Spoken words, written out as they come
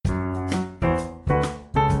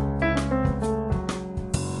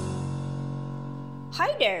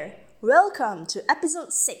Welcome to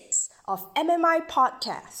episode 6 of MMI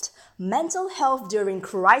Podcast, Mental Health During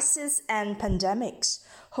Crisis and Pandemics.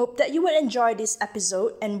 Hope that you will enjoy this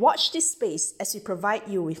episode and watch this space as we provide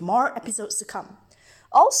you with more episodes to come.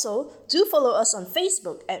 Also, do follow us on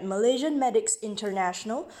Facebook at Malaysian Medics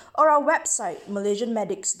International or our website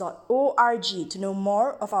malaysianmedics.org to know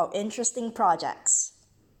more of our interesting projects.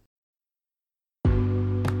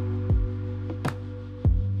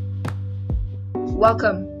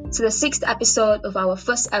 Welcome to the 6th episode of our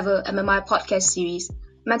first ever MMI podcast series,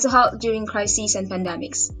 Mental Health During Crises and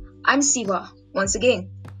Pandemics. I'm Siva, once again.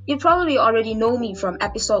 You probably already know me from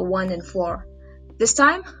episode 1 and 4. This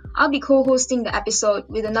time, I'll be co-hosting the episode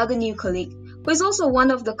with another new colleague, who is also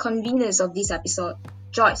one of the conveners of this episode,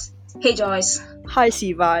 Joyce. Hey Joyce. Hi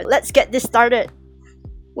Siva, let's get this started.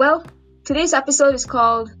 Well, today's episode is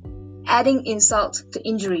called Adding Insult to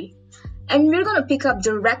Injury. And we're going to pick up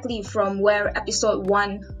directly from where episode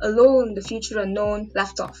 1, Alone, the Future Unknown,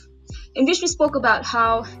 left off, in which we spoke about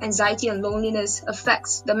how anxiety and loneliness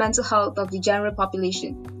affects the mental health of the general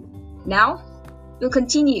population. Now, we'll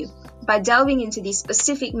continue by delving into the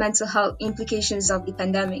specific mental health implications of the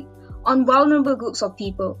pandemic on vulnerable groups of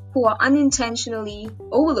people who are unintentionally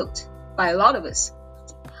overlooked by a lot of us.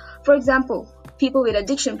 For example, people with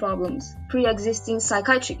addiction problems, pre-existing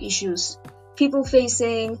psychiatric issues, people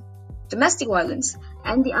facing domestic violence,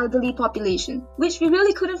 and the elderly population, which we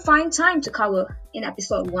really couldn't find time to cover in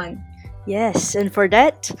episode 1. Yes, and for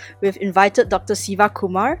that, we've invited Dr. Siva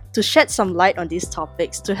Kumar to shed some light on these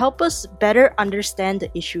topics to help us better understand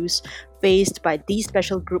the issues faced by these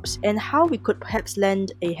special groups and how we could perhaps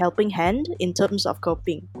lend a helping hand in terms of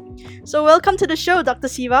coping. So welcome to the show, Dr.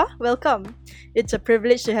 Siva. Welcome. It's a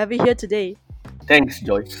privilege to have you here today. Thanks,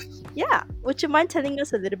 Joyce. Yeah, would you mind telling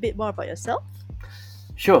us a little bit more about yourself?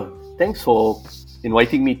 Sure. Thanks for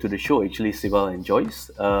inviting me to the show, actually, Siva and Joyce.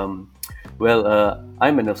 I'm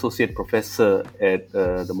an associate professor at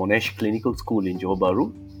the Monash Clinical School in Johor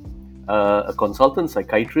Bahru. A consultant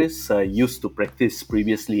psychiatrist. Used to practice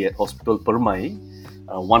previously at Hospital Permai,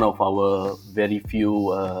 one of our very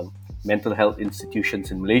few mental health institutions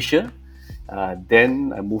in Malaysia.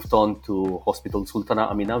 Then I moved on to Hospital Sultanah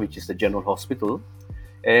Aminah, which is the general hospital.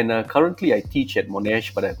 And currently I teach at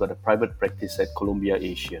Monash, but I've got a private practice at Columbia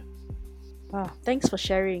Asia. Wow, thanks for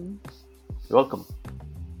sharing. You're welcome.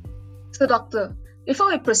 So doctor, before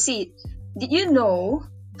we proceed, did you know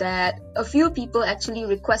that a few people actually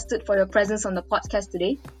requested for your presence on the podcast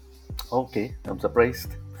today? Okay, I'm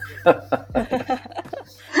surprised.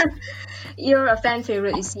 You're a fan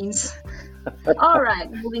favorite, it seems.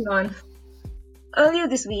 Alright, moving on. Earlier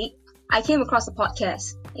this week, I came across a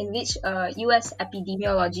podcast in which US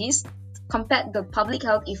epidemiologists compared the public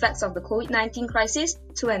health effects of the COVID-19 crisis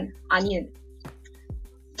to an onion.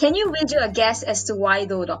 Can you wager a guess as to why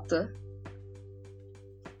though, doctor?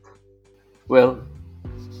 Well,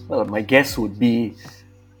 my guess would be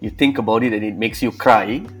you think about it and it makes you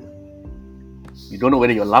cry. You don't know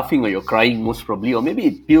whether you're laughing or you're crying, most probably, or maybe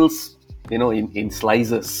it peels, in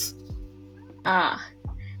slices.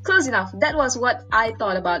 Close enough. That was what I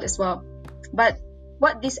thought about as well. But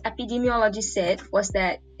what this epidemiologist said was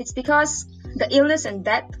that it's because the illness and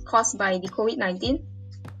death caused by the COVID-19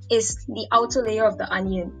 is the outer layer of the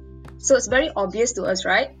onion. So it's very obvious to us,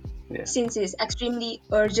 right? Yeah. Since it's extremely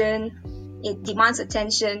urgent, it demands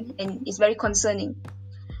attention, and it's very concerning.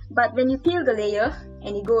 But when you peel the layer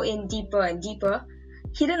and you go in deeper and deeper,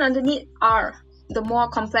 hidden underneath are the more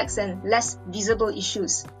complex and less visible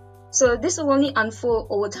issues. So this will only unfold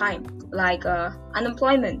over time, like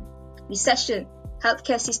unemployment, recession,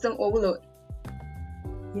 healthcare system overload.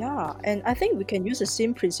 Yeah, and I think we can use the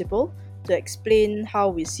same principle to explain how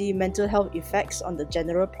we see mental health effects on the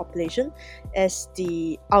general population as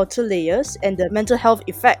the outer layers and the mental health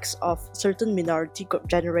effects of certain minority group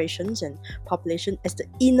generations and population as the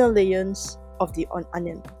inner layers of the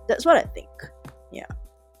onion. That's what I think. Yeah.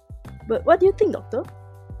 But what do you think, doctor?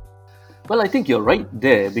 Well, I think you're right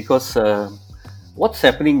there because what's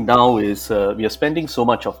happening now is we are spending so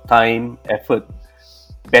much of time, effort,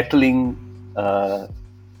 battling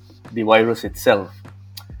the virus itself.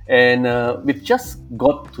 And we've just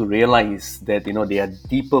got to realize that, there are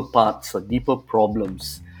deeper parts or deeper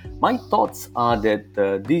problems. My thoughts are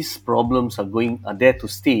that these problems are there to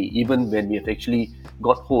stay even when we have actually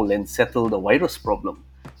got hold and settled the virus problem.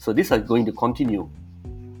 So these are going to continue.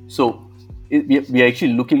 So we are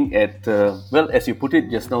actually looking at, as you put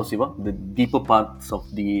it just now, Siva, the deeper parts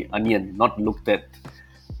of the onion, not looked at.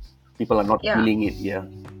 People are not feeling it,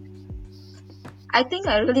 I think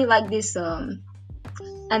I really like this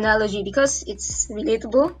analogy because it's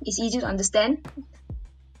relatable, it's easy to understand,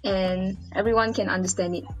 and everyone can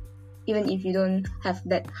understand it. even if you don't have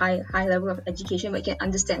that high level of education, but you can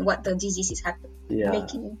understand what the disease is Yeah.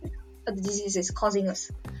 what the disease is causing us.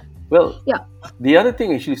 Well, Yeah. the other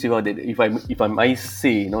thing actually, Siva, that if I might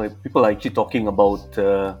say, people are actually talking about.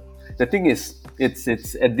 The thing is,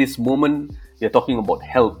 it's at this moment they're talking about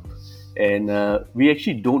help, and we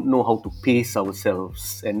actually don't know how to pace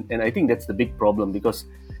ourselves, and I think that's the big problem because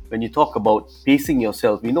when you talk about pacing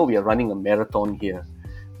yourself, we know we are running a marathon here.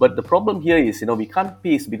 But the problem here is, we can't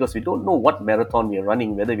pace because we don't know what marathon we are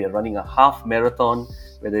running, whether we are running a half marathon,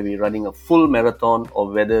 whether we're running a full marathon,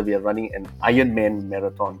 or whether we are running an Ironman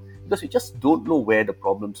marathon, because we just don't know where the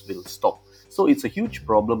problems will stop. So it's a huge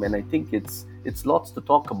problem, and I think it's lots to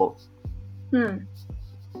talk about.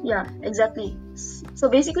 Yeah, exactly. So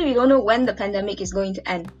basically, we don't know when the pandemic is going to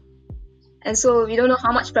end. And so we don't know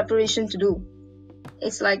how much preparation to do.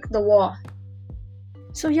 It's like the war.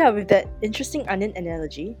 So yeah, with that interesting onion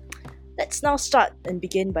analogy, let's now start and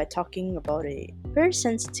begin by talking about a very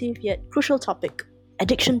sensitive yet crucial topic: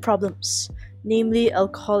 addiction problems, namely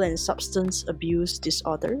alcohol and substance abuse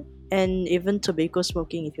disorder, and even tobacco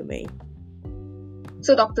smoking, if you may.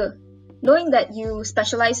 So, doctor, knowing that you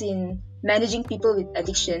specialize in managing people with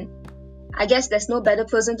addiction, I guess there's no better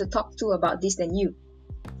person to talk to about this than you.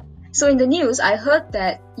 So in the news, I heard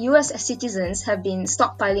that US citizens have been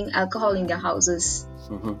stockpiling alcohol in their houses,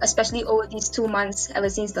 especially over these 2 months ever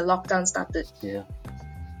since the lockdown started. Yeah.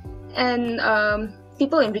 And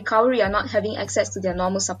people in recovery are not having access to their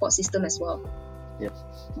normal support system as well. Yeah.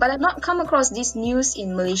 But I've not come across this news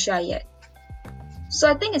in Malaysia yet. So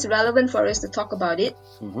I think it's relevant for us to talk about it,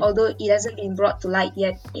 although it hasn't been brought to light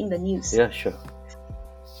yet in the news. Yeah, sure.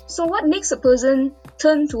 So what makes a person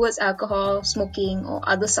turn towards alcohol, smoking, or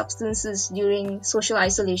other substances during social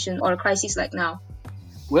isolation or a crisis like now?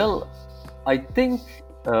 Well, I think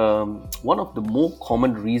one of the more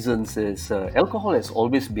common reasons is alcohol has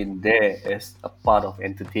always been there as a part of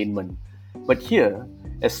entertainment. But here,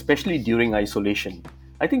 especially during isolation,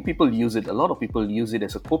 I think a lot of people use it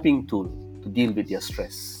as a coping tool to deal with their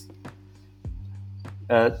stress.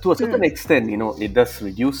 To a certain extent, it does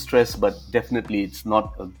reduce stress, but definitely it's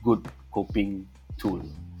not a good coping tool.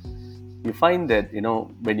 You find that,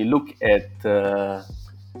 when you look at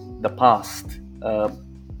the past,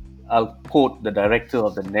 I'll quote the director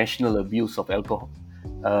of the National Abuse of Alcohol,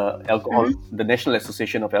 the National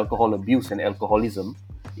Association of Alcohol Abuse and Alcoholism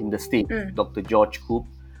in the state, Dr. George Coop.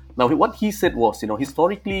 Now, what he said was,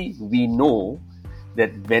 historically, we know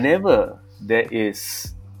that whenever there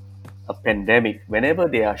is a pandemic, whenever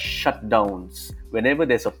there are shutdowns, whenever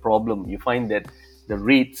there's a problem, you find that the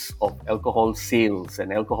rates of alcohol sales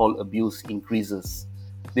and alcohol abuse increases.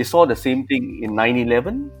 They saw the same thing in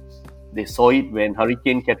 9/11. They saw it when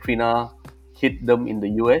Hurricane Katrina hit them in the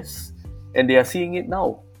US, and they are seeing it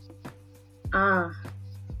now. Ah,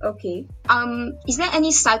 okay. Is there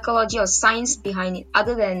any psychology or science behind it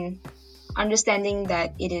other than understanding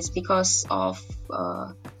that it is because of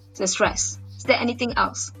the stress? Is there anything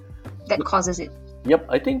else that causes it? Yep,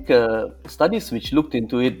 I think studies which looked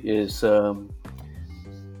into it is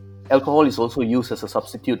alcohol is also used as a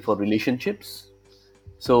substitute for relationships.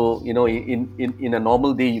 So, in a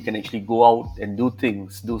normal day, you can actually go out and do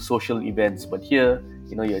things, do social events. But here,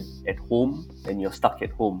 you're at home and you're stuck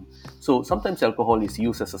at home. So sometimes alcohol is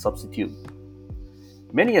used as a substitute.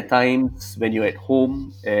 Many a times when you're at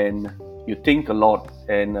home and you think a lot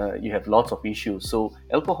and you have lots of issues. So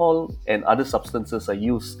alcohol and other substances are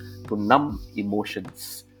used to numb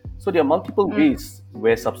emotions. So there are multiple ways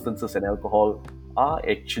where substances and alcohol are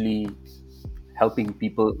actually helping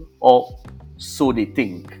people, or so they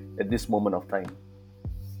think at this moment of time.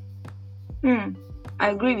 I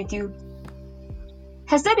agree with you.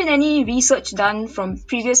 Has there been any research done from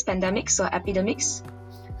previous pandemics or epidemics?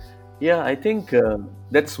 Yeah, I think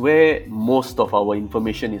that's where most of our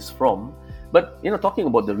information is from. But, talking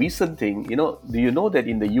about the recent thing, do you know that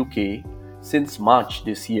in the UK, since March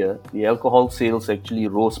this year, the alcohol sales actually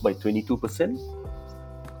rose by 22%?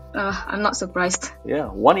 I'm not surprised.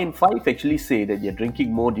 Yeah, 1 in 5 actually say that they're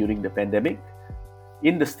drinking more during the pandemic.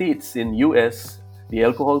 In the States, in US, the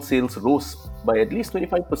alcohol sales rose by at least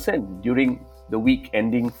 25% during the week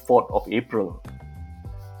ending 4th of April.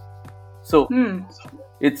 So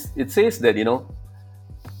it says that, in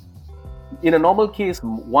a normal case,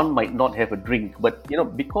 one might not have a drink, but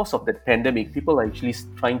because of that pandemic, people are actually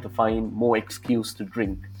trying to find more excuse to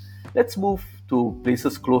drink. Let's move to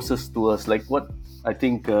places closest to us, like what I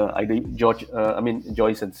think either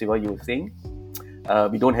Joyce and Siva, you were saying.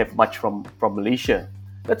 We don't have much from Malaysia.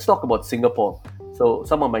 Let's talk about Singapore. So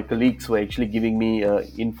some of my colleagues were actually giving me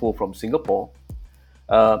info from Singapore.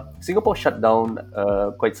 Singapore shut down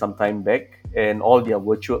quite some time back, and all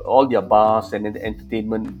their bars and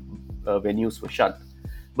entertainment venues were shut.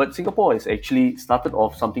 But Singapore has actually started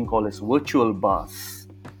off something called as virtual bars.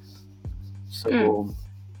 So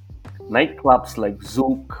nightclubs like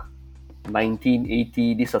Zouk,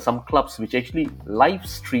 1980, these are some clubs which actually live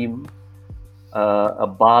stream a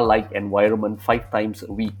bar-like environment 5 times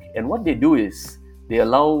a week. And what they do is they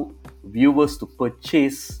allow viewers to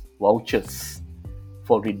purchase vouchers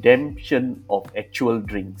for redemption of actual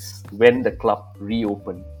drinks when the club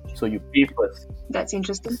reopen. So you pay first. That's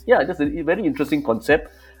interesting. Yeah, that's a very interesting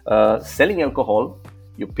concept. Selling alcohol,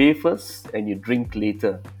 you pay first and you drink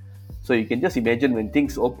later. So you can just imagine when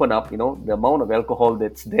things open up, the amount of alcohol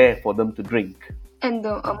that's there for them to drink. And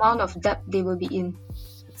the amount of debt they will be in.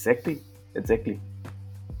 Exactly.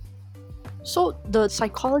 So the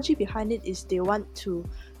psychology behind it is they want to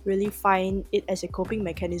really find it as a coping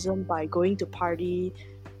mechanism by going to party,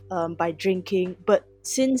 by drinking. But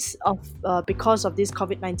because of this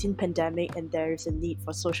COVID-19 pandemic and there is a need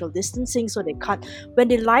for social distancing, so they can't. When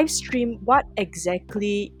they live stream, what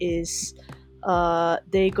exactly is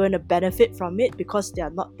they going to benefit from it because they are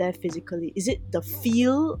not there physically? Is it the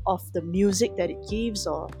feel of the music that it gives,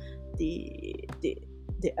 or the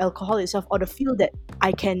alcohol itself, or the feel that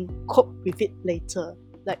I can cope with it later?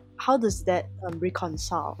 Like, how does that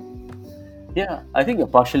reconcile? Yeah, I think you're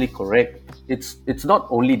partially correct. It's not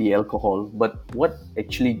only the alcohol, but what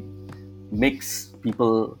actually makes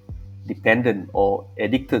people dependent or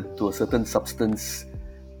addicted to a certain substance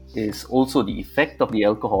is also the effect of the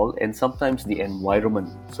alcohol and sometimes the environment.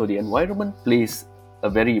 So the environment plays a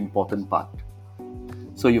very important part.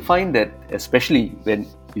 So you find that especially when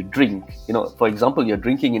you drink, for example, you're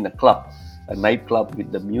drinking in a nightclub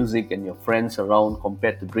with the music and your friends around,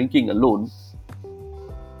 compared to drinking alone,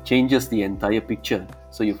 changes the entire picture.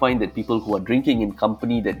 So you find that people who are drinking in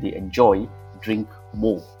company that they enjoy drink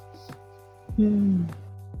more.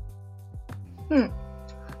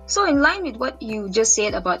 So in line with what you just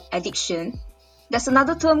said about addiction, there's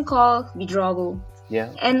another term called withdrawal.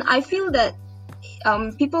 Yeah. And I feel that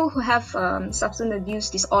people who have substance abuse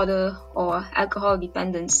disorder or alcohol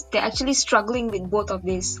dependence, they're actually struggling with both of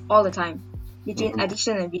these all the time, between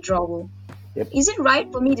addiction and withdrawal. Yep. Is it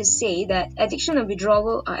right for me to say that addiction and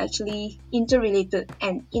withdrawal are actually interrelated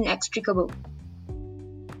and inextricable?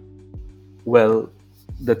 Well,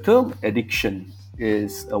 the term addiction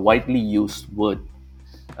is a widely used word.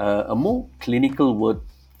 A more clinical word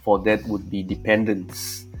for that would be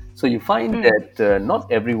dependence. So you find that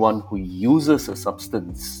not everyone who uses a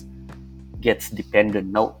substance gets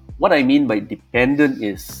dependent. Now, what I mean by dependent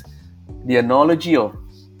is the analogy of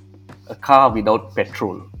a car without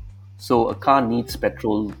petrol. So a car needs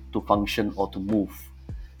petrol to function or to move.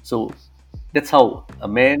 So that's how a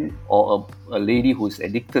man or a lady who is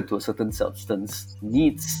addicted to a certain substance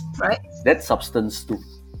needs that substance to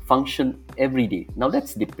function every day. Now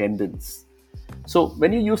that's dependence. So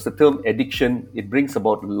when you use the term addiction, it brings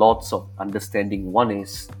about lots of understanding. One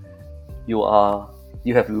is you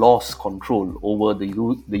have lost control over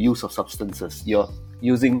the use of substances. You're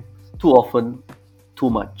using too often, too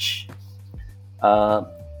much.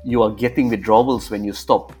 You are getting withdrawals when you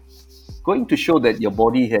stop, going to show that your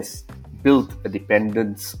body has built a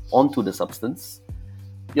dependence onto the substance.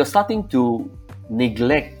 You're starting to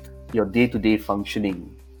neglect your day-to-day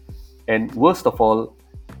functioning. And worst of all,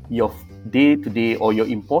 your day-to-day or your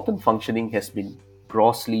important functioning has been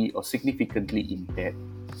grossly or significantly impaired.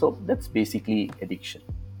 So that's basically addiction.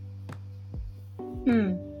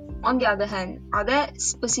 On the other hand, are there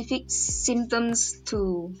specific symptoms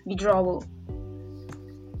to withdrawal?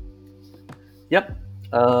 Yep.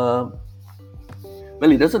 Well,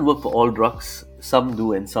 it doesn't work for all drugs. Some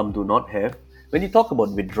do and some do not have. When you talk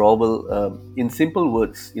about withdrawal, in simple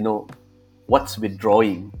words, what's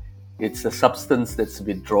withdrawing? It's a substance that's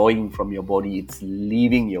withdrawing from your body. It's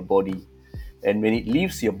leaving your body. And when it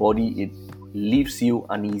leaves your body, it leaves you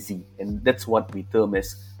uneasy. And that's what we term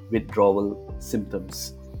as withdrawal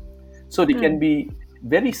symptoms. So they can be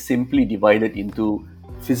very simply divided into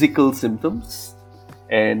physical symptoms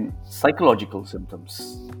and psychological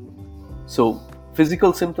symptoms. So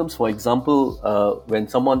physical symptoms, for example, when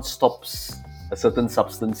someone stops a certain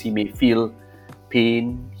substance, he may feel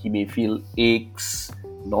pain, he may feel aches,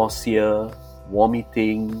 nausea,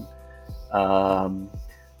 vomiting,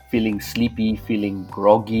 feeling sleepy, feeling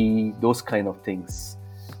groggy, those kind of things.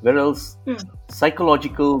 Whereas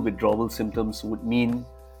psychological withdrawal symptoms would mean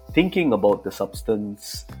thinking about the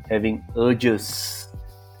substance, having urges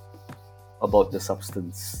about the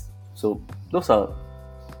substance. So those are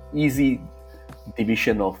easy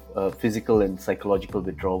division of physical and psychological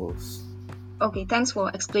withdrawals. Okay, thanks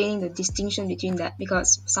for explaining the distinction between that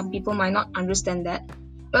because some people might not understand that.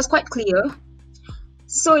 It was quite clear.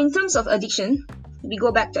 So, in terms of addiction, we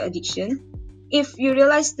go back to addiction. If you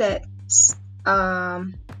realize that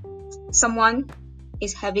um, someone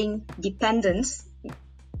is having dependence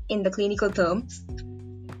in the clinical term,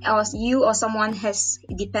 or you or someone has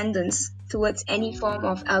dependence towards any form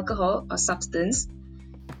of alcohol or substance,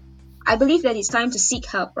 I believe that it's time to seek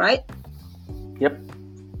help, right? Yep.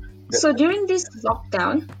 So during this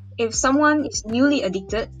lockdown, if someone is newly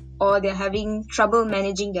addicted or they're having trouble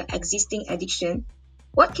managing their existing addiction,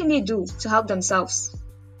 what can they do to help themselves?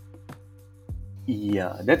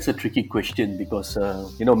 Yeah, that's a tricky question because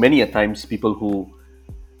many a times people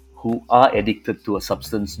who are addicted to a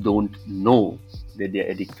substance don't know that they're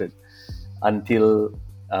addicted until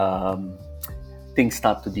things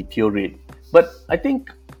start to deteriorate. But I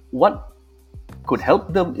think what could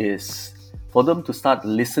help them is for them to start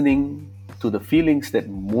listening to the feelings that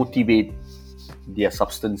motivate their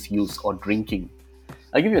substance use or drinking.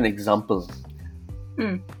 I'll give you an example.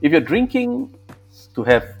 If you're drinking to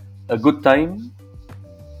have a good time,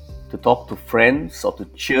 to talk to friends, or to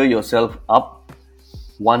cheer yourself up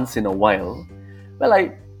once in a while, well,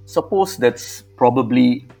 I suppose that's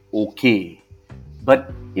probably okay.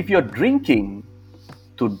 But if you're drinking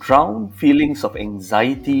to drown feelings of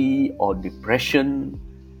anxiety or depression,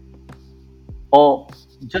 or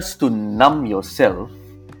just to numb yourself,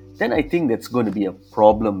 then I think that's going to be a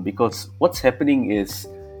problem because what's happening is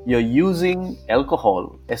you're using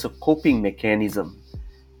alcohol as a coping mechanism.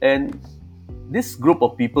 And this group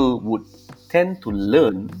of people would tend to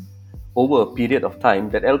learn over a period of time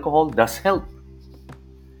that alcohol does help.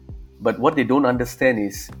 But what they don't understand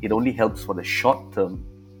is it only helps for the short term.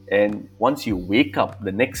 And once you wake up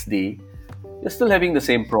the next day, you're still having the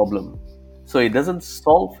same problem. So it doesn't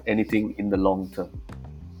solve anything in the long term.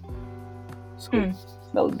 So,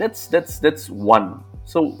 well, that's one.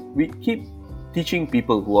 So we keep teaching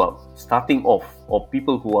people who are starting off or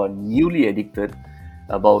people who are newly addicted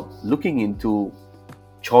about looking into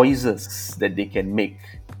choices that they can make.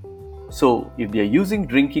 So if they're using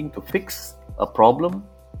drinking to fix a problem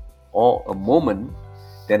or a moment,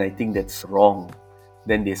 then I think that's wrong.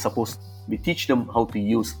 Then we teach them how to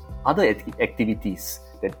use other activities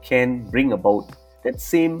that can bring about that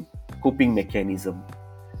same coping mechanism.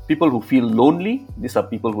 People who feel lonely, these are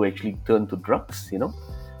people who actually turn to drugs,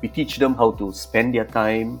 We teach them how to spend their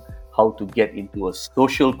time, how to get into a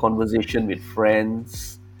social conversation with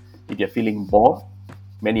friends. If you're feeling bored,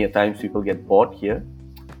 many a times people get bored here.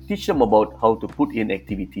 Teach them about how to put in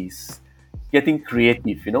activities, getting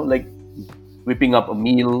creative, like whipping up a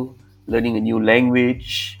meal, learning a new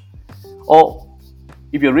language. Or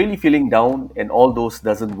if you're really feeling down and all those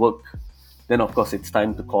doesn't work, then of course it's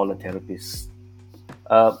time to call a therapist.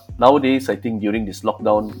 Nowadays, I think during this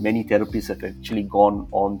lockdown, many therapists have actually gone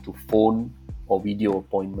on to phone or video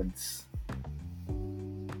appointments.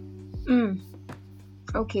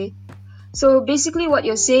 Okay. So basically what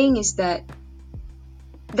you're saying is that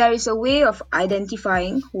there is a way of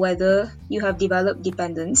identifying whether you have developed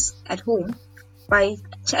dependence at home by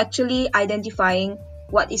actually identifying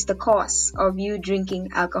what is the cause of you drinking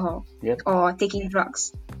alcohol or taking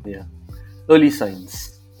drugs. Yeah. Early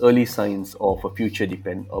signs of a future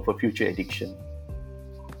addiction.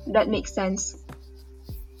 That makes sense.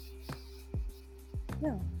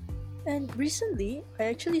 Yeah. And recently, I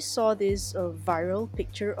actually saw this viral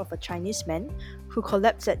picture of a Chinese man who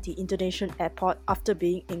collapsed at the Indonesian airport after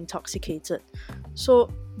being intoxicated.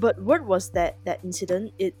 But word was that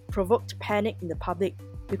incident, it provoked panic in the public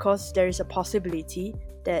because there is a possibility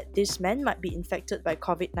that this man might be infected by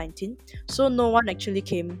COVID-19, so no one actually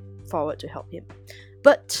came forward to help him.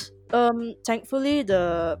 But thankfully,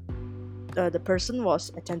 the person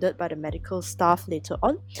was attended by the medical staff later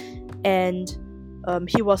on, and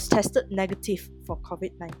he was tested negative for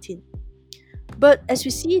COVID-19. But as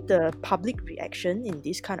we see the public reaction in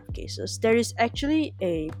these kind of cases, there is actually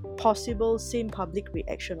a possible same public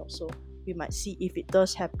reaction also. We might see if it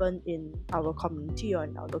does happen in our community or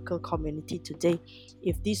in our local community today.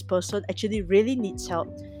 If this person actually really needs help,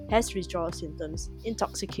 has withdrawal symptoms,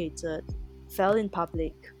 intoxicated, fell in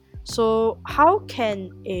public. So how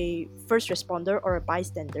can a first responder or a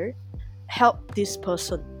bystander help this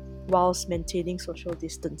person whilst maintaining social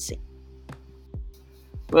distancing?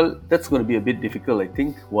 Well, that's going to be a bit difficult, I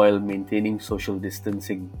think, while maintaining social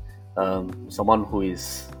distancing. Someone who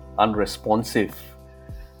is unresponsive.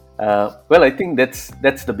 Well, I think that's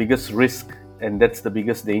the biggest risk and that's the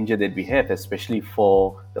biggest danger that we have, especially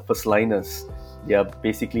for the first liners. They are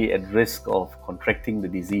basically at risk of contracting the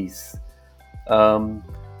disease.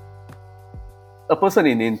 a person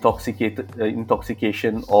in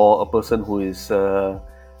intoxication, or a person who is uh,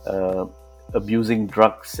 abusing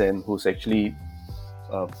drugs and who's actually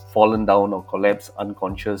fallen down or collapsed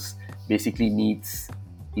unconscious basically needs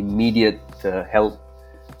immediate help.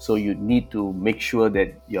 So you need to make sure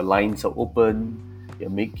that your lines are open.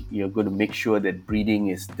 You're going to make sure that breathing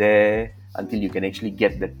is there until you can actually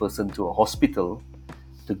get that person to a hospital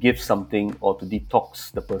to give something or to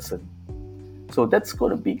detox the person. So that's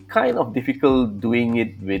going to be kind of difficult doing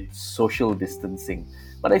it with social distancing.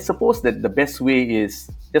 But I suppose that the best way is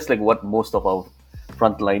just like what most of our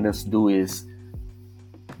frontliners do is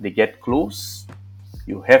they get close.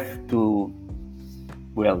 You have to,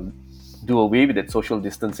 well, do away with that social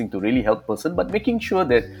distancing to really help person, but making sure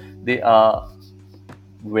that they are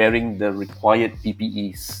wearing the required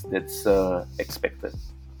PPEs that's expected.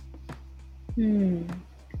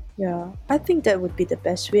 Yeah, I think that would be the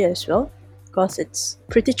best way as well, because it's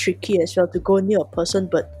pretty tricky as well to go near a person,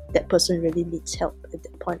 but that person really needs help at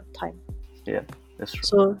that point of time. Yeah, that's true.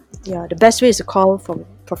 So, yeah, the best way is to call for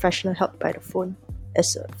professional help by the phone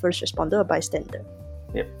as a first responder or bystander.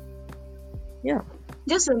 Yep. Yeah.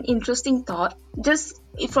 Just an interesting thought. Just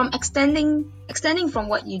from extending from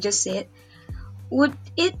what you just said, would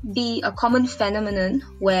it be a common phenomenon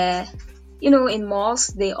where, in malls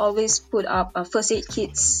they always put up first aid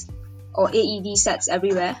kits or AED sets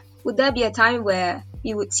everywhere? Would there be a time where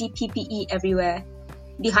we would see PPE everywhere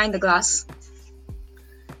behind the glass?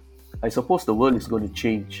 I suppose the world is going to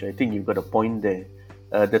change. I think you've got a point there.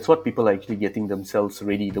 That's what people are actually getting themselves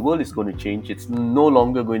ready. The world is going to change. It's no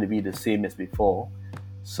longer going to be the same as before.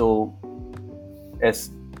 So,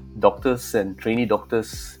 as doctors and trainee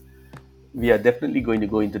doctors, we are definitely going to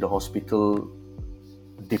go into the hospital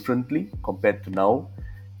differently compared to now.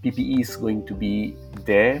 PPE is going to be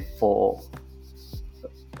there for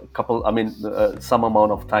some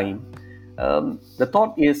amount of time. The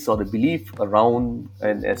thought is, or the belief around,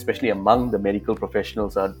 and especially among the medical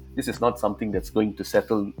professionals, are this is not something that's going to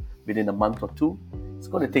settle within a month or two. It's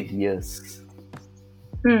going to take years.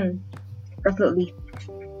 Definitely.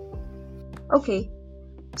 Okay,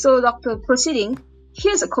 so Doctor, proceeding,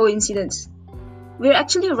 here's a coincidence. We're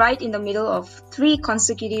actually right in the middle of 3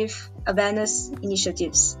 consecutive awareness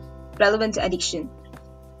initiatives relevant to addiction.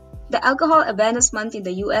 The Alcohol Awareness Month in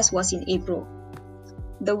the US was in April.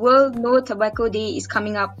 The World No Tobacco Day is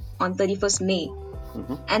coming up on 31st May.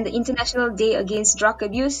 And the International Day Against Drug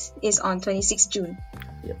Abuse is on 26th June.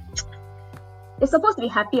 Yep. We're supposed to be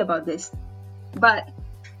happy about this. But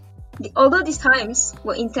although these times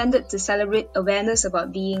were intended to celebrate awareness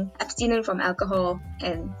about being abstinent from alcohol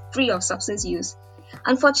and free of substance use,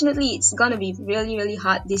 unfortunately it's gonna be really, really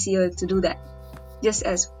hard this year to do that. Just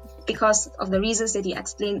as because of the reasons that you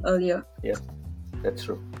explained earlier. Yeah, that's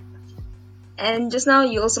true. And just now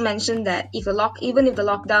you also mentioned that even if the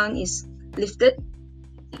lockdown is lifted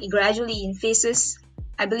gradually in phases,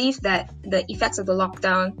 I believe that the effects of the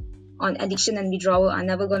lockdown on addiction and withdrawal are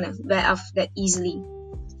never going to wear off that easily.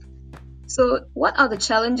 So what are the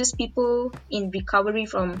challenges people in recovery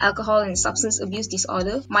from alcohol and substance abuse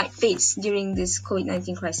disorder might face during this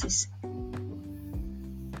COVID-19 crisis?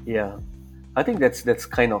 Yeah, I think that's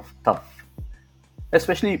kind of tough,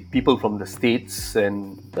 especially people from the States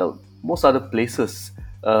and most other places.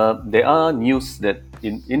 There are news that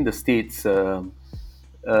in the States, the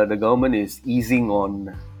government is easing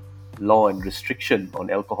on law and restriction on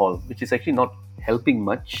alcohol, which is actually not helping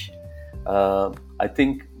much. I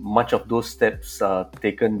think much of those steps are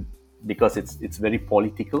taken because it's very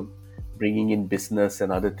political, bringing in business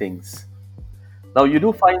and other things. Now, you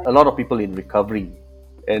do find a lot of people in recovery,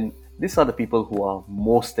 and these are the people who are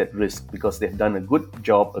most at risk because they've done a great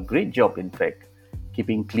job, in fact,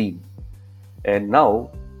 keeping clean. And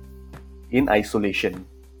now, in isolation,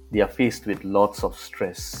 they are faced with lots of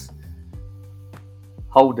stress.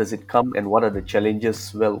 How does it come and what are the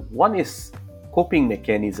challenges? Well, one is coping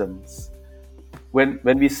mechanisms. When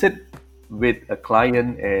we sit with a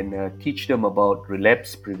client and teach them about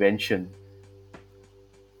relapse prevention,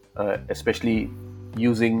 especially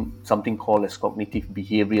using something called as cognitive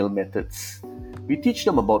behavioral methods, we teach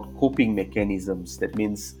them about coping mechanisms. That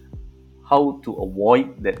means how to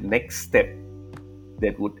avoid that next step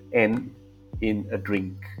that would end in a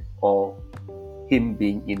drink or him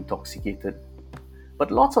being intoxicated.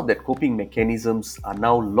 But lots of that coping mechanisms are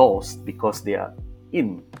now lost because they are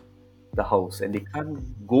in the house and they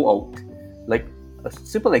can't go out. Like a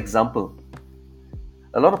simple example,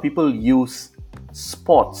 a lot of people use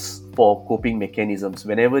sports for coping mechanisms.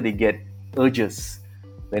 Whenever they get urges,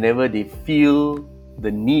 whenever they feel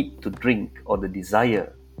the need to drink or the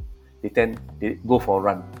desire, they go for a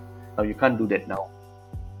run. Now you can't do that now.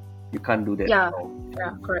 You can't do that Yeah, now.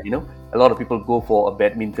 yeah, correct. You know, a lot of people go for a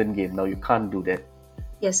badminton game. Now you can't do that.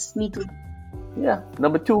 Yes, me too. Yeah.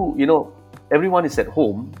 Number two, everyone is at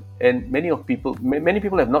home, and many people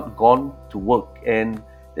have not gone to work, and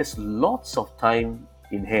there's lots of time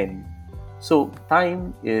in hand. So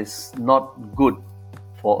time is not good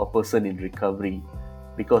for a person in recovery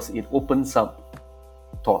because it opens up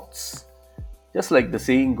thoughts. Just like the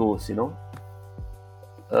saying goes,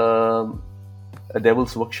 um, a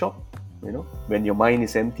devil's workshop. When your mind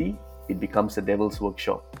is empty, it becomes a devil's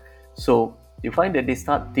workshop. So you find that they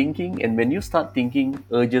start thinking, and when you start thinking,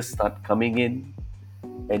 urges start coming in,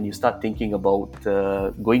 and you start thinking about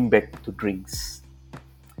going back to drinks.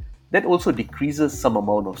 That also decreases some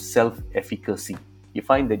amount of self-efficacy. You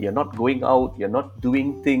find that you're not going out, you're not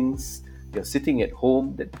doing things, you're sitting at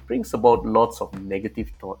home. That brings about lots of negative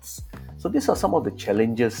thoughts. So these are some of the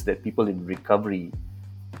challenges that people in recovery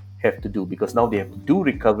have to do, because now they have to do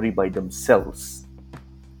recovery by themselves.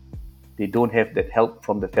 They don't have that help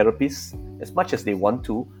from the therapist as much as they want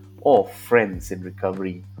to, or friends in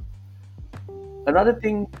recovery. Another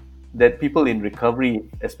thing that people in recovery,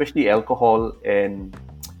 especially alcohol and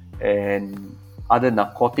other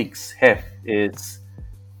narcotics, have is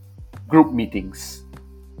group meetings.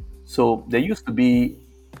 So there used to be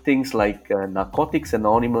things like Narcotics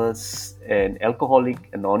Anonymous and Alcoholic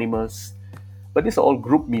Anonymous, but these are all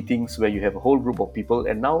group meetings where you have a whole group of people.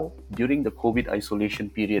 And now, during the COVID isolation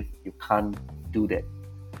period, you can't do that.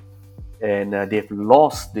 And they've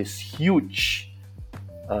lost this huge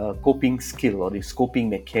coping skill, or this coping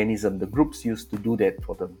mechanism. The groups used to do that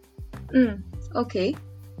for them. Okay.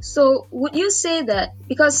 So would you say that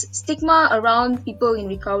because stigma around people in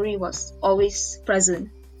recovery was always present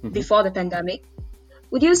before the pandemic,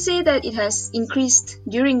 would you say that it has increased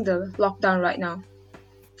during the lockdown right now?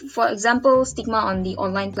 For example, stigma on the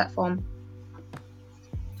online platform.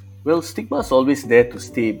 Well, stigma is always there to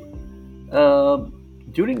stay.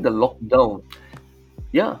 During the lockdown,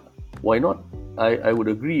 yeah, why not? I would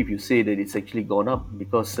agree if you say that it's actually gone up,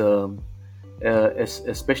 because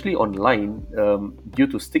especially online, due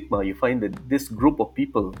to stigma, you find that this group of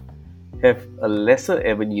people have a lesser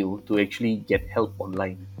avenue to actually get help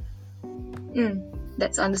online.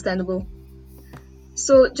 That's understandable.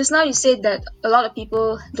 So just now you said that a lot of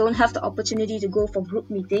people don't have the opportunity to go for group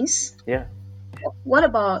meetings. Yeah. What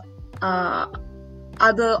about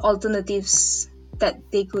other alternatives that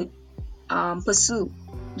they could pursue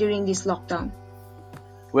during this lockdown?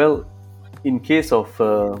 Well, in case of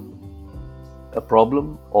a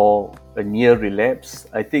problem or a near relapse,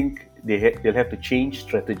 I think they'll have to change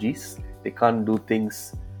strategies. They can't do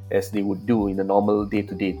things as they would do in a normal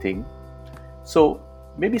day-to-day thing. So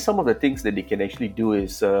maybe some of the things that they can actually do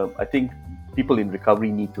is, I think people in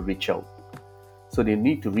recovery need to reach out. So they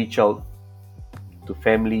need to reach out to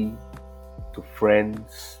family, to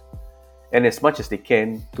friends, and as much as they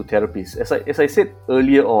can to therapists. As I said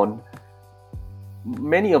earlier on,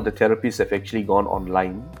 many of the therapists have actually gone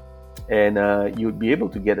online, and you'd be able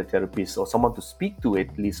to get a therapist or someone to speak to,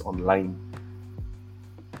 at least online.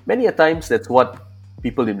 Many a times that's what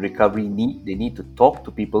people in recovery need. They need to talk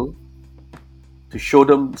to people to show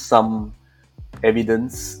them some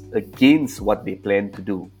evidence against what they plan to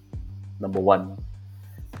do. Number one,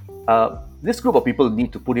 this group of people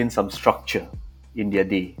need to put in some structure in their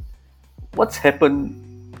day. What's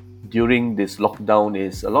happened during this lockdown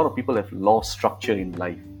is a lot of people have lost structure in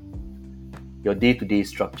life. Your day-to-day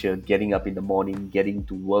structure, getting up in the morning, getting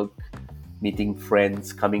to work, meeting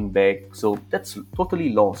friends, coming back. So that's totally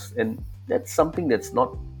lost, and that's something that's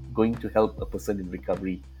not going to help a person in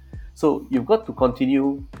recovery. So you've got to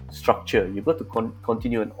continue structure. You've got to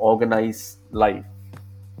continue an organized life.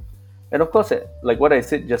 And of course, like what I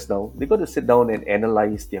said just now, they've got to sit down and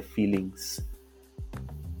analyze their feelings.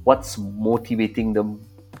 What's motivating them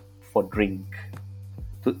for drink?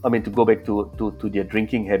 To go back to their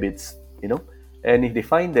drinking habits, And if they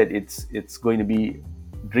find that it's going to be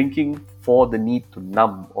drinking for the need to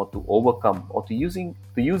numb or to overcome or to use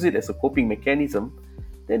it as a coping mechanism,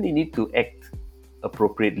 then they need to act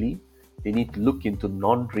appropriately. They need to look into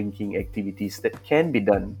non-drinking activities that can be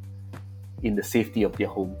done in the safety of their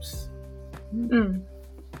homes. I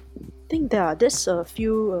think there's a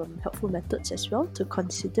few helpful methods as well to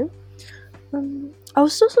consider. I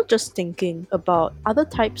was also just thinking about other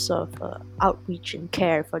types of outreach and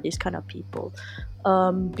care for this kind of people.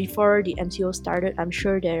 Before the MCO started, I'm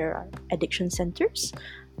sure there are addiction centers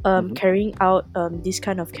carrying out this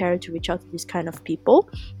kind of care to reach out to this kind of people.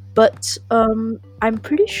 But I'm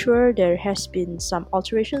pretty sure there has been some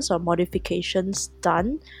alterations or modifications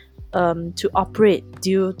done to operate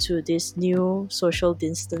due to these new social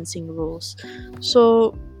distancing rules.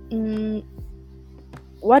 So Mm,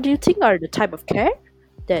 what do you think are the type of care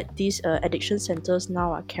that these addiction centers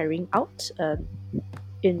now are carrying out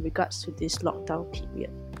in regards to this lockdown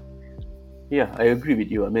period? Yeah, I agree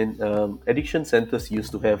with you. I mean, addiction centers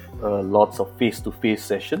used to have lots of face-to-face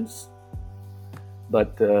sessions,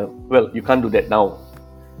 but well, you can't do that now,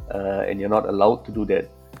 and you're not allowed to do that.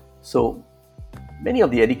 So many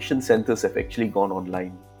of the addiction centers have actually gone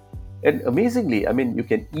online. And amazingly, I mean, you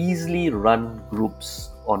can easily run groups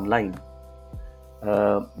online.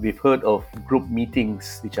 We've heard of group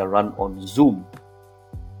meetings which are run on Zoom.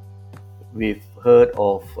 We've heard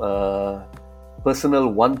of personal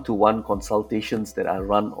one-to-one consultations that are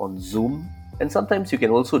run on Zoom. And sometimes you can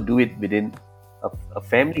also do it within a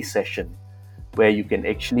family session where you can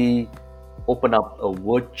actually open up a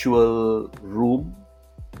virtual room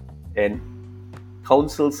and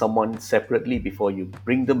counsel someone separately before you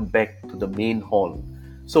bring them back to the main hall.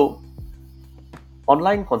 So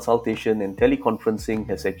online consultation and teleconferencing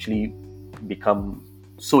has actually become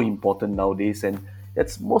so important nowadays, and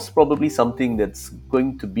that's most probably something that's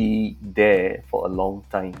going to be there for a long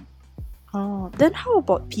time. Then how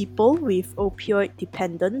about people with opioid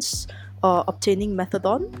dependence obtaining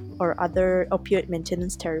methadone or other opioid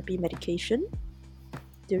maintenance therapy medication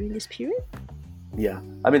during this period? Yeah,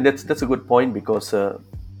 I mean that's a good point because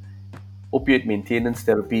opioid maintenance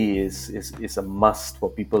therapy is a must for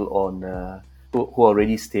people on who are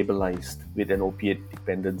already stabilized with an opiate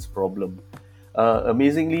dependence problem.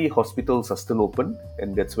 Amazingly, hospitals are still open,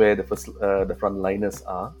 and that's where the frontliners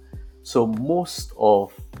are. So most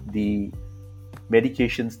of the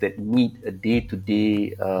medications that need a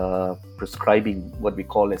day-to-day prescribing, what we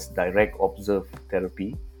call as direct observe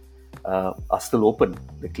therapy, are still open.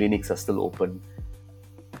 The clinics are still open.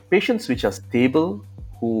 Patients which are stable,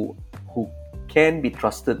 who can be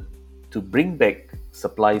trusted to bring back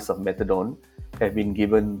supplies of methadone, have been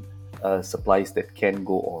given supplies that can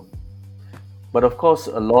go on. But of course,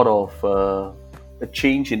 a lot of a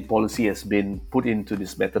change in policy has been put into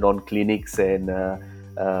these methadone clinics, and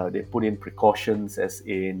they put in precautions as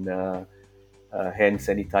in hand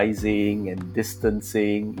sanitizing and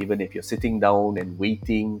distancing. Even if you're sitting down and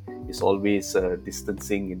waiting, it's always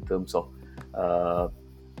distancing in terms of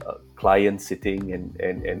clients sitting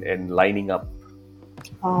and lining up.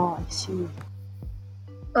 Oh, I see.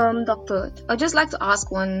 Doctor, I'd just like to ask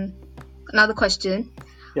another question.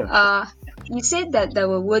 Yeah. You said that there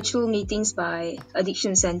were virtual meetings by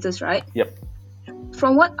addiction centers, right? Yep.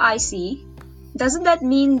 From what I see, doesn't that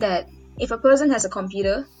mean that if a person has a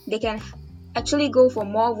computer, they can actually go for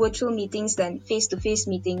more virtual meetings than face-to-face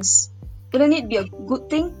meetings? Wouldn't it be a good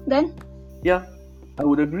thing then? Yeah, I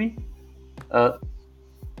would agree.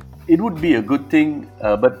 It would be a good thing,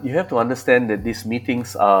 but you have to understand that these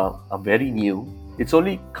meetings are very new. It's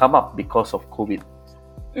only come up because of COVID.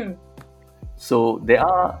 So there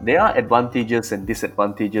are advantages and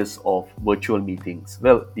disadvantages of virtual meetings.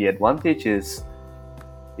 Well, the advantage is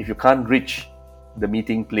if you can't reach the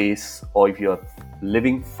meeting place, or if you're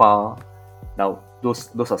living far, now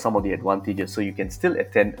those are some of the advantages. So you can still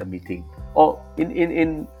attend a meeting, or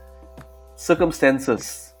in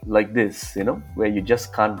circumstances like this, where you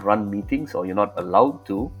just can't run meetings or you're not allowed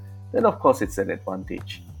to, then of course it's an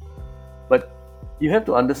advantage. But you have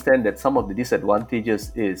to understand that some of the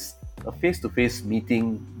disadvantages is a face-to-face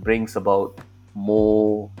meeting brings about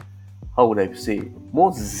more, how would I say,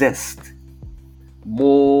 more zest,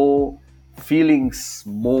 more feelings,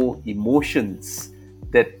 more emotions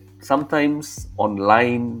that sometimes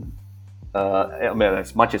online,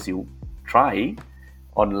 as much as you try,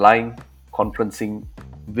 online conferencing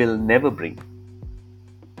will never bring.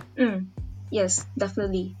 Yes,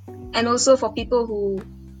 definitely. And also for people who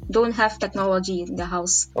don't have technology in their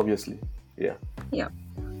house. Obviously, yeah. Yeah.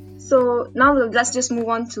 So now let's just move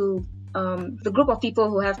on to the group of people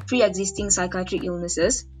who have pre-existing psychiatric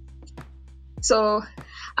illnesses. So,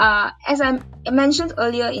 as I mentioned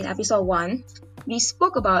earlier in episode 1, we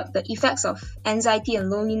spoke about the effects of anxiety and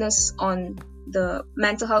loneliness on the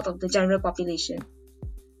mental health of the general population.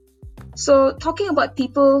 So, talking about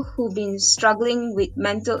people who've been struggling with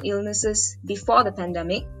mental illnesses before the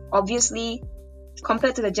pandemic, obviously,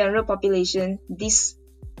 compared to the general population, these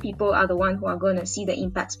people are the ones who are going to see the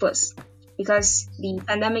impacts first, because the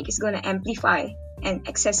pandemic is going to amplify and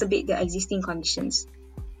exacerbate their existing conditions.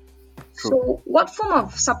 True. So, what form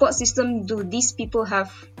of support system do these people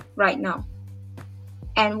have right now?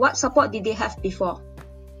 And what support did they have before?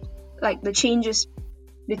 Like the changes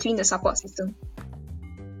between the support system.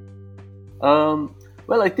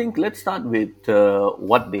 Well, I think let's start with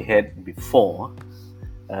what they had before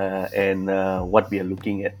and what we are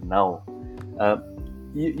looking at now.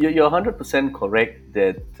 You're 100% correct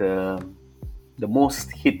that the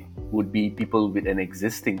most hit would be people with an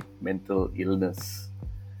existing mental illness.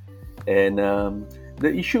 And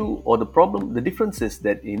the issue or the problem, the difference is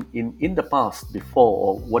that in the past,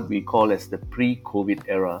 before, or what we call as the pre-COVID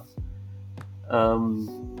era, um,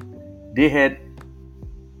 they had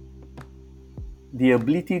the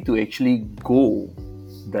ability to actually go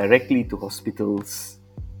directly to hospitals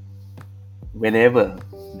whenever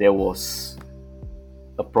there was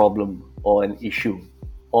a problem or an issue,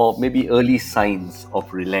 or maybe early signs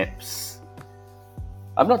of relapse.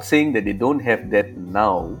 I'm not saying that they don't have that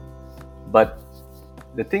now, but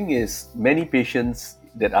the thing is, many patients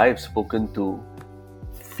that I have spoken to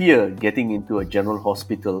fear getting into a general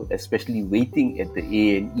hospital, especially waiting at the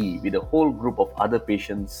A&E with a whole group of other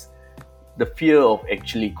patients, the fear of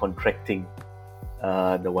actually contracting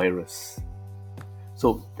the virus.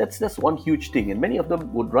 So that's one huge thing, and many of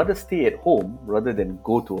them would rather stay at home rather than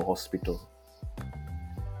go to a hospital.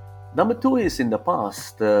 Number two is, in the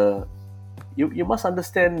past, you must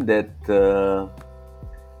understand that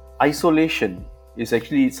isolation is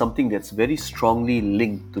actually something that's very strongly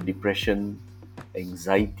linked to depression,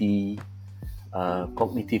 anxiety,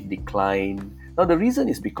 cognitive decline. Now, the reason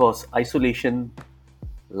is because isolation,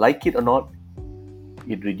 like it or not,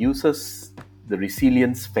 it reduces the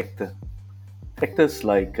resilience factor. Factors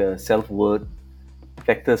like self-worth,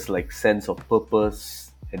 factors like sense of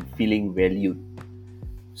purpose and feeling valued.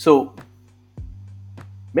 So,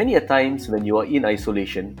 many a times when you are in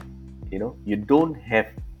isolation, you don't have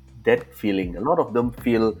that feeling. A lot of them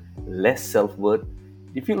feel less self-worth.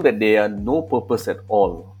 They feel that they are no purpose at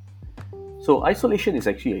all. So isolation is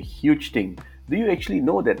actually a huge thing. Do you actually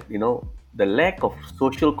know that the lack of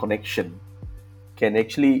social connection can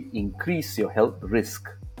actually increase your health risk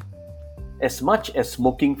as much as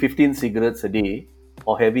smoking 15 cigarettes a day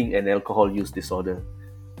or having an alcohol use disorder?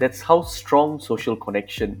 That's how strong social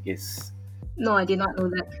connection is. No, I did not know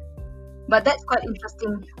that. But that's quite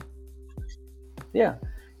interesting. Yeah,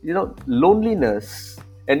 loneliness,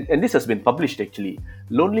 and this has been published actually.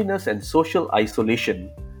 Loneliness and social isolation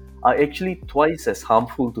are actually twice as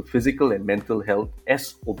harmful to physical and mental health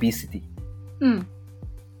as obesity. Hmm.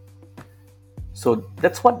 So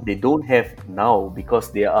that's what they don't have now,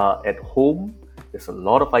 because they are at home. There's a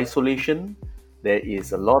lot of isolation. There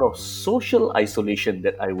is a lot of social isolation,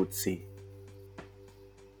 that I would say.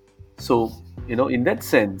 So, in that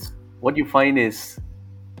sense, what you find is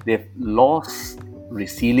they've lost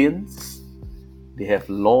resilience, they have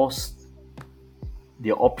lost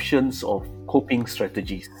their options of coping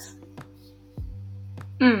strategies.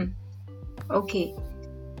 Okay.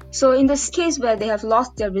 So in this case where they have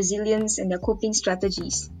lost their resilience and their coping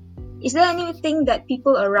strategies, is there anything that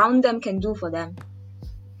people around them can do for them?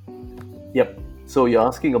 Yep. So you're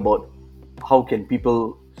asking about how can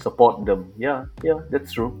people support them? Yeah,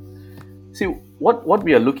 that's true. See, what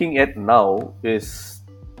we are looking at now is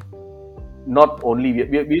not only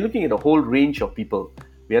we're looking at a whole range of people.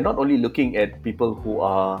 We are not only looking at people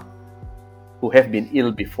who have been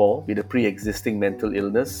ill before with a pre-existing mental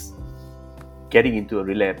illness getting into a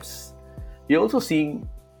relapse. We're also seeing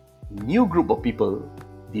new group of people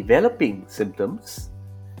developing symptoms,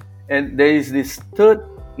 and there is this third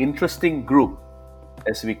interesting group,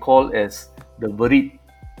 as we call as the worried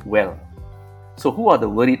well. So who are the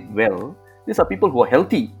worried well? These are people who are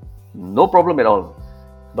healthy, no problem at all,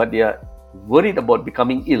 but they are worried about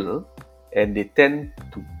becoming ill, and they tend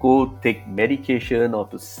to go take medication or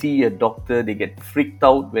to see a doctor. They get freaked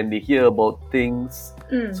out when they hear about things.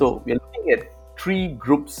 So we're looking at three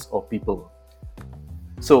groups of people.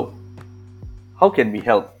 So how can we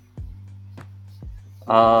help?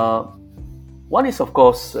 One is, of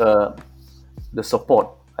course, the support.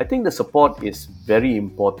 I think the support is very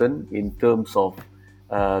important in terms of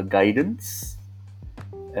guidance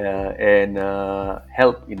and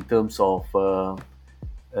help in terms of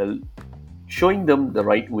showing them the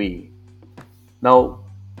right way. Now,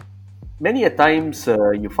 many a times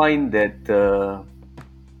you find that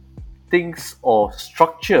things or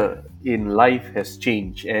structure in life has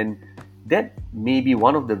changed, and that may be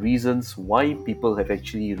one of the reasons why people have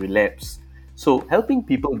actually relapsed. So helping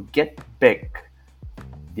people get back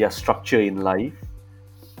their structure in life,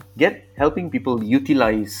 helping people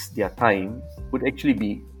utilize their time would actually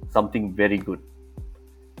be something very good.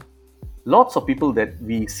 Lots of people that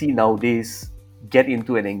we see nowadays get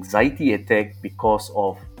into an anxiety attack because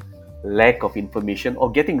of lack of information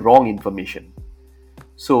or getting wrong information.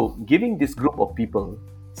 So giving this group of people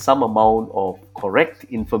some amount of correct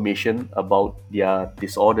information about their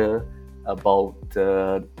disorder, about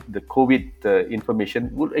the COVID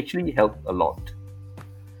information, would actually help a lot.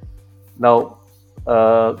 Now,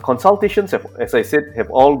 Consultations have, as I said, have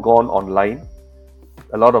all gone online.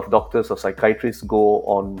 A lot of doctors or psychiatrists go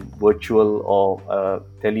on virtual or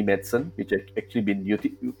telemedicine, which actually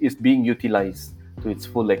is being utilized to its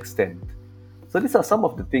full extent. So these are some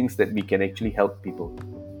of the things that we can actually help people.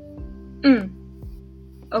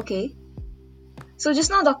 Okay. So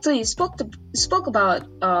just now, Doctor, you spoke about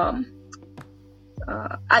the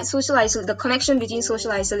connection between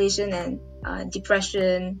social isolation and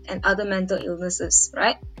depression and other mental illnesses,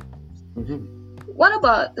 right? Mm-hmm. What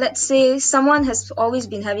about, let's say, someone has always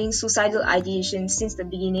been having suicidal ideation since the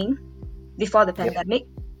beginning, before the pandemic,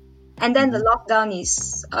 and then the lockdown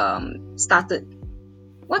is started.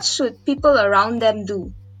 What should people around them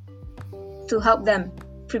do to help them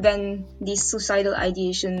prevent these suicidal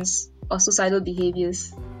ideations or suicidal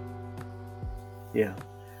behaviors? Yeah.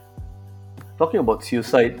 Talking about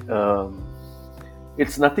suicide,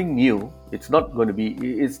 it's nothing new. It's not going to be.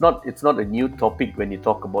 It's not a new topic when you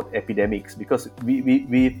talk about epidemics, because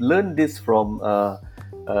we've learned this from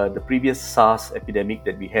the previous SARS epidemic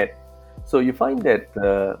that we had. So you find that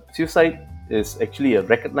suicide is actually a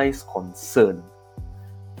recognized concern.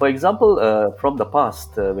 For example, from the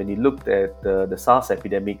past, when you looked at the SARS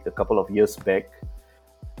epidemic a couple of years back,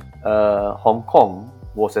 Hong Kong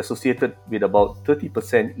was associated with about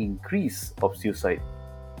 30% increase of suicide,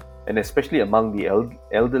 and especially among the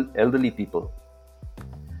elderly people.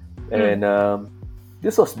 And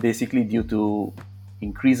this was basically due to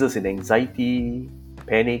increases in anxiety,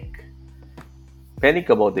 panic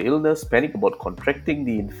about the illness, panic about contracting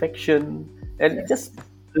the infection, and just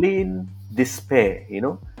plain despair,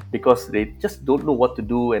 because they just don't know what to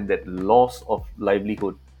do, and that loss of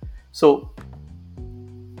livelihood. So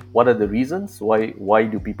what are the reasons? Why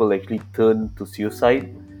do people actually turn to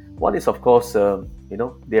suicide? One is, of course,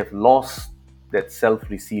 they have lost that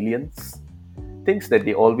self-resilience, things that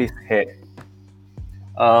they always had.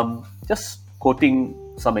 Just quoting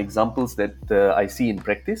some examples that I see in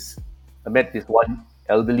practice. I met this one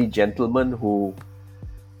elderly gentleman who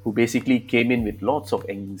basically came in with lots of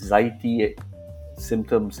anxiety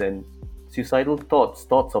symptoms and suicidal thoughts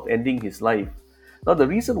of ending his life. Now, the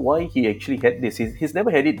reason why he actually had this, he's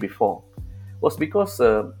never had it before, was because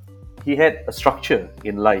he had a structure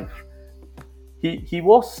in life. He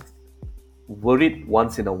was worried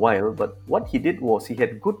once in a while, but what he did was he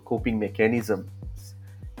had good coping mechanisms.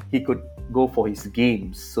 He could go for his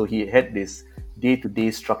games, so he had this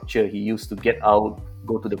day-to-day structure. He used to get out,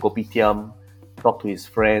 go to the kopitiam, talk to his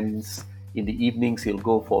friends. In the evenings, he'll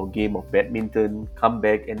go for a game of badminton, come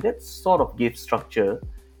back, and that sort of gave structure,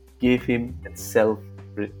 gave him that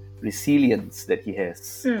self-resilience that he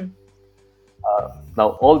has.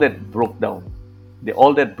 Now, all that broke down.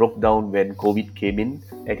 All that broke down when COVID came in,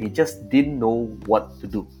 and he just didn't know what to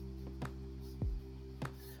do.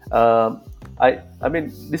 I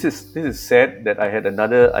mean, this is sad that I had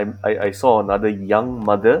another. I saw another young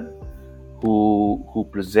mother who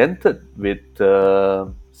presented with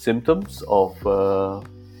symptoms of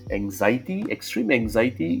anxiety, extreme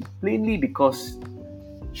anxiety, plainly because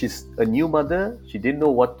she's a new mother. She didn't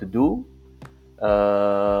know what to do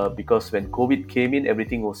because when COVID came in,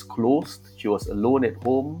 everything was closed. She was alone at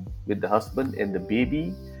home with the husband and the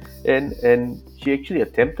baby, and she actually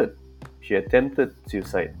attempted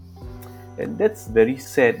suicide. And that's very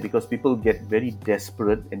sad because people get very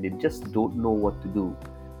desperate and they just don't know what to do.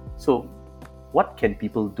 So what can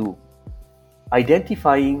people do?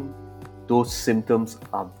 Identifying those symptoms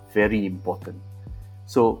are very important.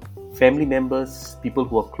 So family members, people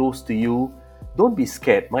who are close to you, don't be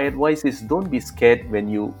scared. My advice is, don't be scared when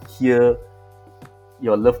you hear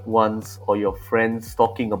your loved ones or your friends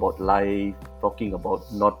talking about life, talking about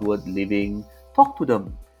not worth living. Talk to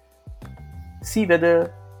them. See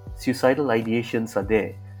whether suicidal ideations are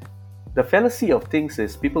there. The fallacy of things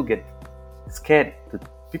is people get scared.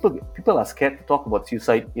 People are scared to talk about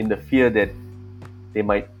suicide in the fear that they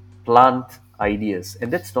might plant ideas,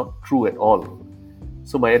 and that's not true at all.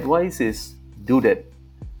 So my advice is, do that.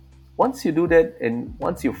 Once you do that, and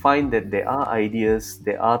once you find that there are ideas,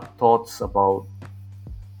 there are thoughts about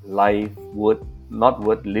life not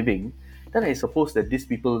worth living, then I suppose that these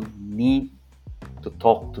people need to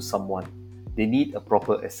talk to someone. They need a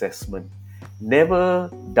proper assessment. Never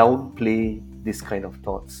downplay this kind of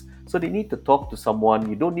thoughts. So they need to talk to someone.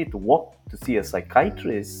 You don't need to walk to see a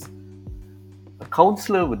psychiatrist. A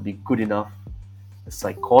counselor would be good enough. A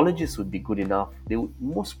psychologist would be good enough. They would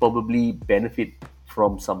most probably benefit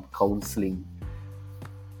from some counseling.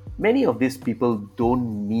 Many of these people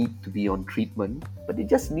don't need to be on treatment, but they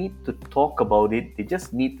just need to talk about it. They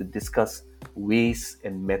just need to discuss ways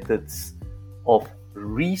and methods of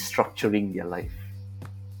restructuring their life.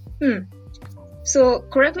 So,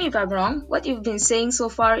 correct me if I'm wrong, what you've been saying so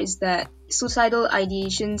far is that suicidal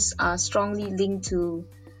ideations are strongly linked to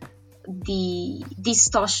the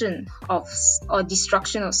distortion of or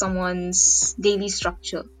destruction of someone's daily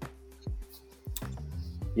structure.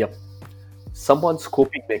 Yep. Someone's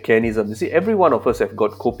coping mechanism. You see, every one of us have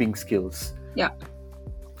got coping skills. Yeah.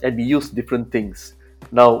 And we use different things.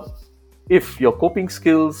 Now, if your coping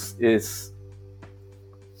skills is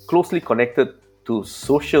closely connected to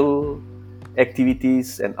social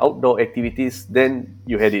activities and outdoor activities, then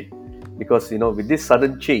you had it. Because, with this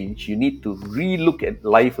sudden change, you need to re-look at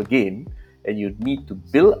life again, and you need to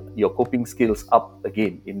build your coping skills up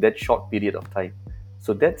again in that short period of time.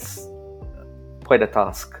 So that's quite a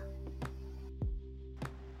task.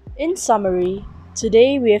 In summary,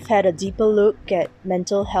 today we have had a deeper look at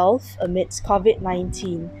mental health amidst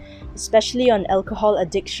COVID-19, especially on alcohol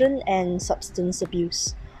addiction and substance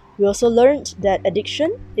abuse. We also learned that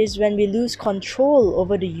addiction is when we lose control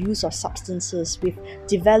over the use of substances with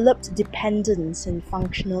developed dependence and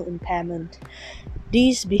functional impairment.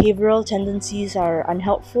 These behavioral tendencies are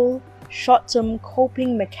unhelpful, short-term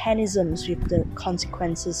coping mechanisms with the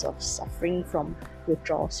consequences of suffering from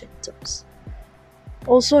withdrawal symptoms.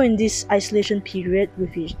 Also, in this isolation period,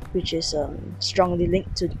 which is strongly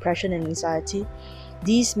linked to depression and anxiety,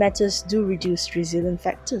 these matters do reduce resilient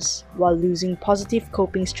factors while losing positive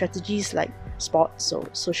coping strategies like sports or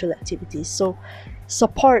social activities. So,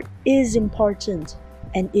 support is important,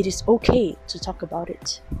 and it is okay to talk about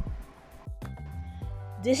it.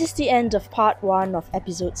 This is the end of part 1 of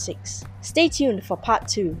episode 6. Stay tuned for part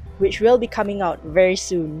 2, which will be coming out very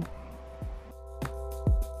soon.